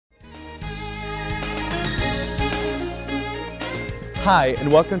Hi,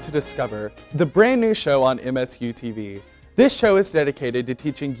 and welcome to Discover, the brand new show on MSU TV. This show is dedicated to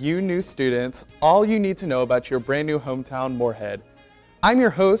teaching you new students all you need to know about your brand new hometown, Moorhead. I'm your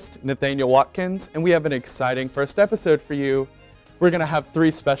host, Nathaniel Watkins, and we have an exciting first episode for you. We're going to have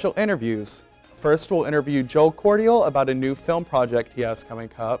 3 special interviews. First, we'll interview Joel Cordial about a new film project he has coming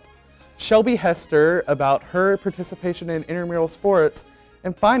up, Shelby Hester about her participation in intramural sports,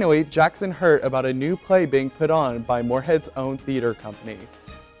 and finally, Jackson Hurt about a new play being put on by Moorhead's own theater company.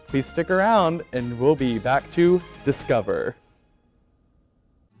 Please stick around and we'll be back to Discover.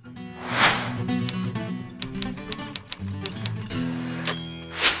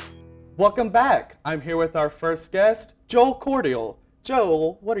 Welcome back. I'm here with our first guest, Joel Cordial.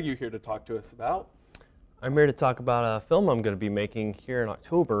 Joel, what are you here to talk to us about? I'm here to talk about a film I'm going to be making here in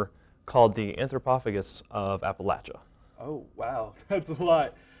October called The Anthropophagus of Appalachia. Oh, wow, that's a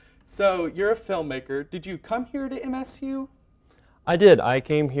lot. So you're a filmmaker. Did you come here to MSU? I did. I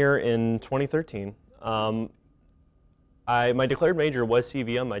came here in 2013. My declared major was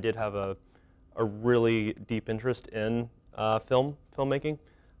CVM. I did have a really deep interest in filmmaking.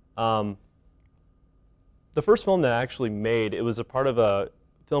 The first film that I actually made, it was a part of a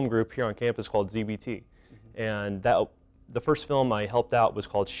film group here on campus called ZBT. And the first film I helped out was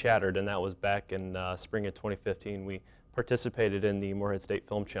called Shattered, and that was back in spring of 2015. We participated in the Moorhead State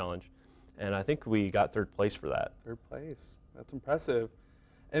Film Challenge, and I think we got 3rd place for that. 3rd place. That's impressive.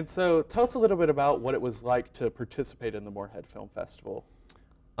 And so tell us a little bit about what it was like to participate in the Moorhead Film Festival.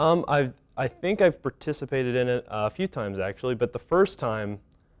 I think I've participated in it a few times actually, but the first time,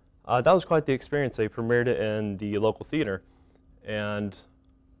 that was quite the experience. They premiered it in the local theater, and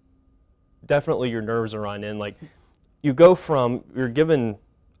definitely your nerves are on in. Like, you go from, you're given,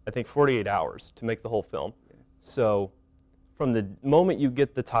 I think, 48 hours to make the whole film. So from the moment you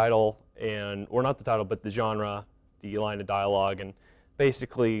get the title, or not the title, but the genre, the line of dialogue, and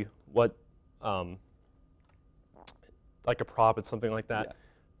basically what, like a prop and something like that. Yeah.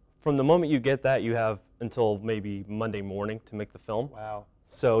 From the moment you get that, you have until maybe Monday morning to make the film. Wow.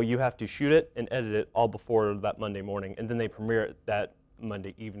 So you have to shoot it and edit it all before that Monday morning, and then they premiere it that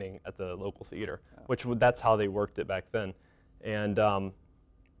Monday evening at the local theater, which that's how they worked it back then. And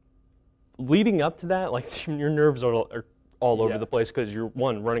leading up to that, like, your nerves are all over the place because you're,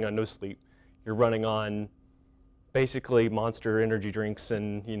 one, running on no sleep. You're running on basically Monster energy drinks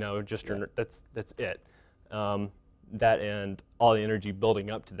and, you know, just that's it. That and all the energy building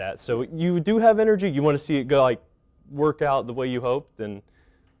up to that. So you do have energy. You want to see it go, like, work out the way you hoped, and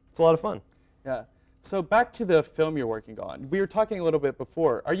it's a lot of fun. Yeah. So back to the film you're working on. We were talking a little bit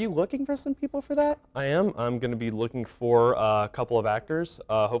before. Are you looking for some people for that? I am. I'm going to be looking for a couple of actors,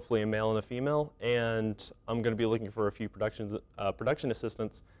 hopefully a male and a female, and I'm going to be looking for a few production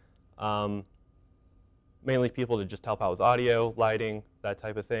assistants, mainly people to just help out with audio, lighting, that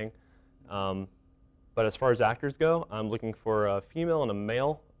type of thing. But as far as actors go, I'm looking for a female and a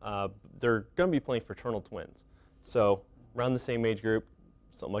male. They're going to be playing fraternal twins, so around the same age group.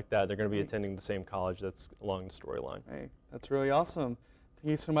 Something like that. They're going to be attending the same college that's along the storyline. Hey, that's really awesome. Thank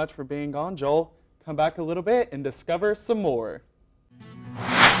you so much for being on, Joel. Come back a little bit and discover some more.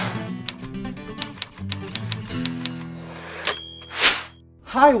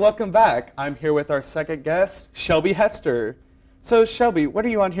 Hi, welcome back. I'm here with our second guest, Shelby Hester. So, Shelby, what are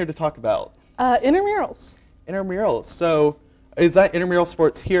you on here to talk about? Intramurals. Intramurals. So, is that intramural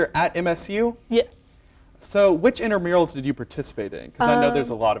sports here at MSU? Yes. So which intramurals did you participate in? Because I know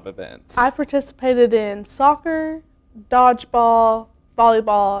there's a lot of events. I participated in soccer, dodgeball,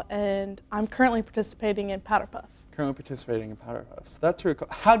 volleyball, and I'm currently participating in Powder Puff. Currently participating in Powder Puff. So that's really cool.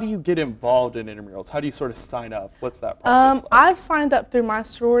 How do you get involved in intramurals? How do you sort of sign up? What's that process like? I've signed up through my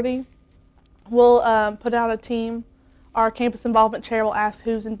sorority. We'll put out a team. Our campus involvement chair will ask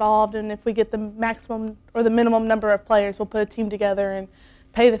who's involved, and if we get the maximum or the minimum number of players, we'll put a team together and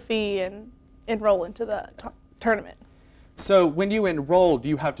pay the fee and enroll into the tournament. So when you enroll, do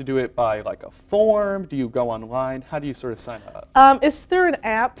you have to do it by like a form? Do you go online? How do you sort of sign up? It's through an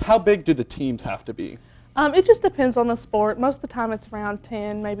app. How big do the teams have to be? It just depends on the sport. Most of the time it's around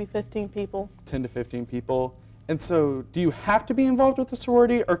 10, maybe 15 people. 10 to 15 people. And so do you have to be involved with the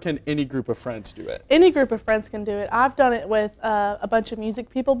sorority, or can any group of friends do it? Any group of friends can do it. I've done it with a bunch of music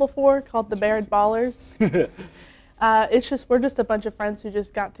people before called the Baird Ballers. We're just a bunch of friends who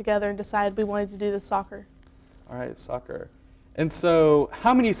just got together and decided we wanted to do the soccer. All right, soccer. And so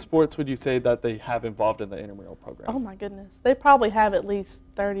how many sports would you say that they have involved in the intramural program? Oh my goodness. They probably have at least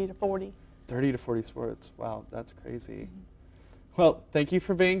 30 to 40. 30 to 40 sports. Wow, that's crazy. Well, thank you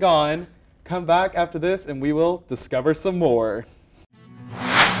for being on. Come back after this and we will discover some more.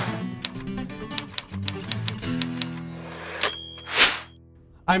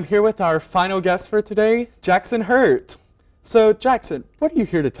 I'm here with our final guest for today, Jackson Hurt. So Jackson, what are you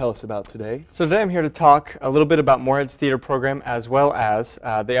here to tell us about today? So today I'm here to talk a little bit about Morehead's theater program as well as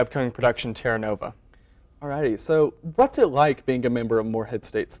the upcoming production Terra Nova. Alrighty, so what's it like being a member of Morehead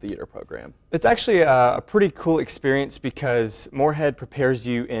State's theater program? It's actually a pretty cool experience because Morehead prepares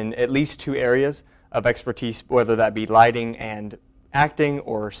you in at least 2 areas of expertise, whether that be lighting and acting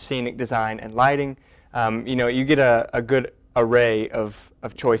or scenic design and lighting. You get a good array of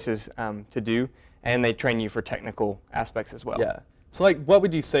choices to do, and they train you for technical aspects as well. Yeah. So like, what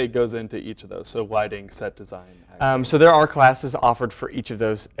would you say goes into each of those? So lighting, set design, acting. So there are classes offered for each of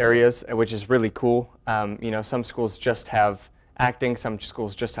those areas, which is really cool. Some schools just have acting, some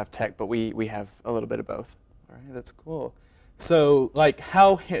schools just have tech, but we have a little bit of both. All right, that's cool. So like,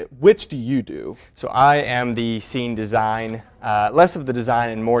 which do you do? So I am the scene design, less of the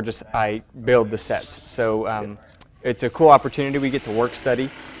design and more just I build the sets. So it's a cool opportunity. We get to work study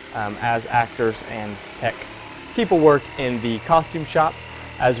as actors and tech. People work in the costume shop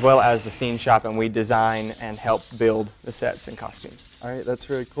as well as the scene shop, and we design and help build the sets and costumes. All right, that's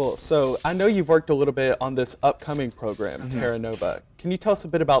really cool. So I know you've worked a little bit on this upcoming program, Terra Nova. Can you tell us a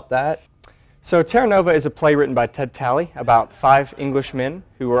bit about that? So Terra Nova is a play written by Ted Talley about 5 Englishmen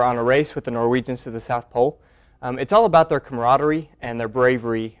who were on a race with the Norwegians to the South Pole. It's all about their camaraderie and their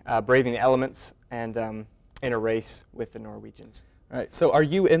bravery, braving the elements and in a race with the Norwegians. All right, so are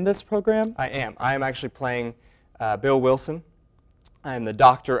you in this program? I am. I am actually playing Bill Wilson. I am the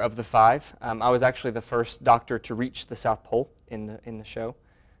doctor of the 5. I was actually the first doctor to reach the South Pole in the show,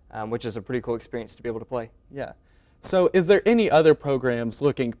 which is a pretty cool experience to be able to play. Yeah. So is there any other programs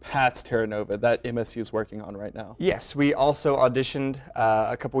looking past Terra Nova that MSU is working on right now? Yes, we also auditioned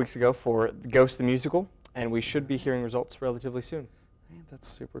a couple weeks ago for Ghost the Musical, and we should be hearing results relatively soon. Man, that's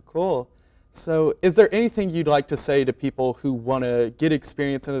super cool. So is there anything you'd like to say to people who want to get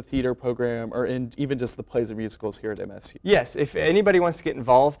experience in the theater program or in even just the plays and musicals here at MSU? Yes, if anybody wants to get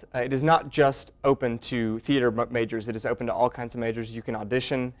involved, it is not just open to theater majors. It is open to all kinds of majors. You can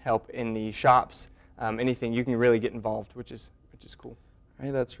audition, help in the shops, anything. You can really get involved, which is cool. All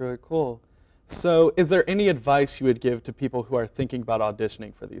right, that's really cool. So is there any advice you would give to people who are thinking about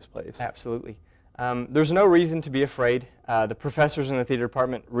auditioning for these plays? Absolutely. There's no reason to be afraid. The professors in the theater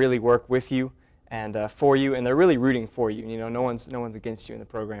department really work with you and for you, and they're really rooting for you. No one's against you in the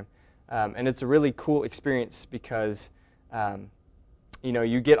program, and it's a really cool experience because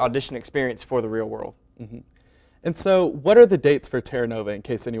you get audition experience for the real world. Mm-hmm. And so, what are the dates for Terra Nova in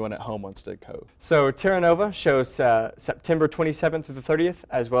case anyone at home wants to go? So Terra Nova shows September 27th through the 30th,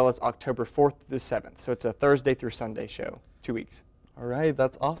 as well as October 4th through the 7th. So it's a Thursday through Sunday show, 2 weeks. All right,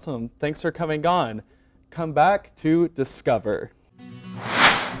 that's awesome. Thanks for coming on. Come back to Discover.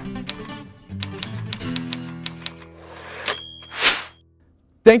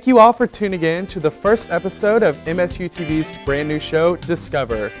 Thank you all for tuning in to the first episode of MSU TV's brand new show,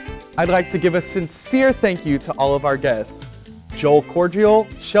 Discover. I'd like to give a sincere thank you to all of our guests, Joel Cordial,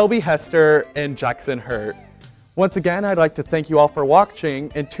 Shelby Hester, and Jackson Hurt. Once again, I'd like to thank you all for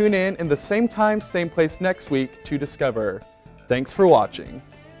watching and tune in the same time, same place next week to Discover. Thanks for watching.